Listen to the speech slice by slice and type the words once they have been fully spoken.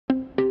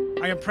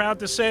I am proud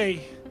to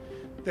say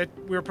that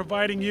we're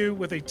providing you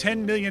with a $10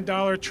 million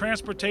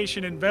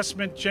Transportation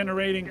Investment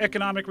Generating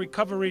Economic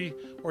Recovery,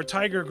 or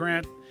TIGER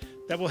grant,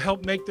 that will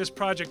help make this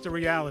project a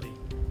reality.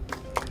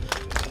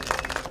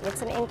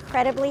 It's an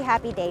incredibly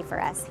happy day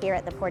for us here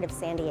at the Port of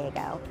San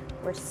Diego.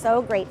 We're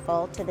so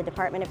grateful to the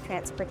Department of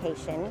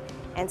Transportation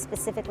and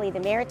specifically the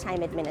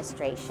Maritime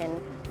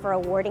Administration for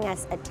awarding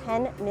us a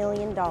 $10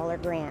 million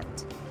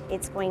grant.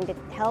 It's going to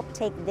help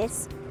take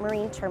this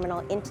marine terminal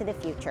into the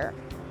future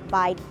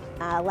by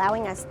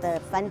allowing us the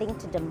funding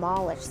to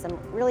demolish some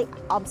really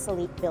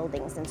obsolete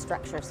buildings and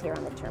structures here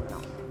on the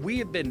terminal. We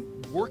have been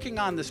working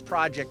on this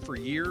project for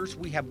years.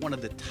 We have one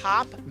of the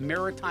top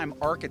maritime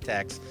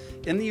architects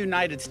in the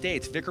United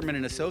States, Vickerman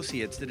and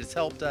Associates, that has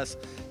helped us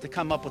to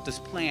come up with this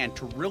plan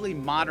to really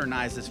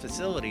modernize this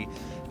facility.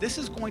 This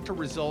is going to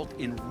result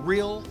in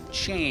real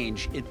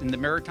change in the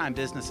maritime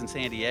business in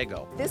San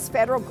Diego. This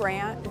federal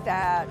grant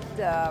that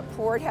the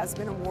port has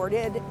been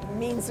awarded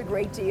means a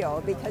great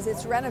deal because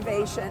it's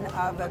renovation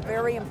of a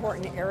very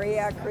important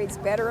area, creates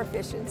better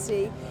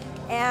efficiency,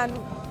 and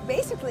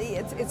basically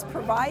it's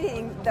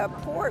providing the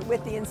port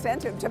with the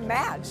incentive to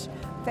match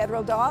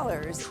federal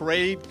dollars.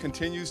 Trade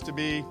continues to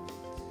be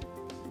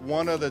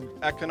one of the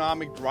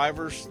economic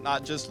drivers,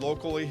 not just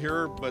locally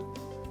here, but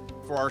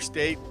for our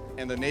state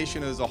and the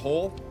nation as a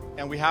whole.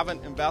 And we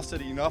haven't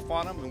invested enough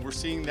on them, and we're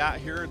seeing that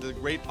here, the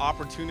great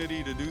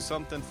opportunity to do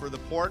something for the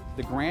port.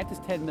 The grant is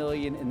 $10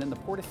 million, and then the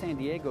Port of San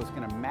Diego is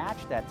going to match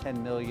that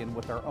 $10 million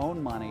with our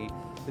own money.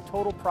 The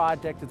total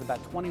project is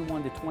about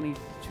 $21 to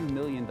 $22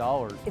 million.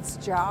 It's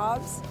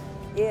jobs,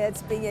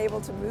 it's being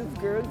able to move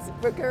goods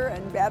quicker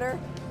and better,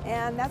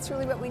 and that's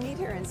really what we need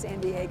here in San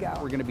Diego.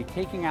 We're going to be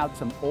taking out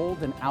some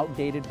old and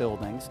outdated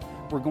buildings.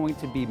 We're going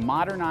to be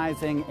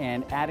modernizing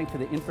and adding to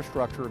the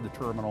infrastructure of the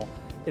terminal.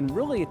 And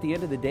really, at the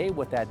end of the day,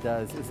 what that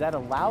does is that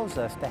allows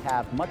us to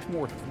have much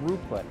more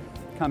throughput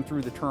come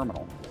through the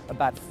terminal.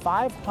 About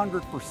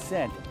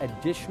 500%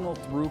 additional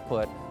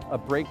throughput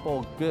of break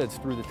bulk goods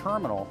through the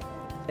terminal,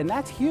 and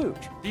that's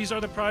huge. These are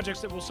the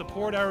projects that will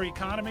support our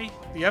economy,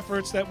 the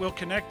efforts that will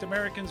connect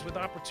Americans with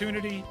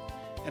opportunity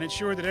and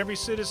ensure that every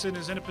citizen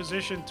is in a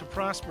position to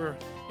prosper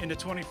in the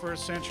 21st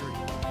century.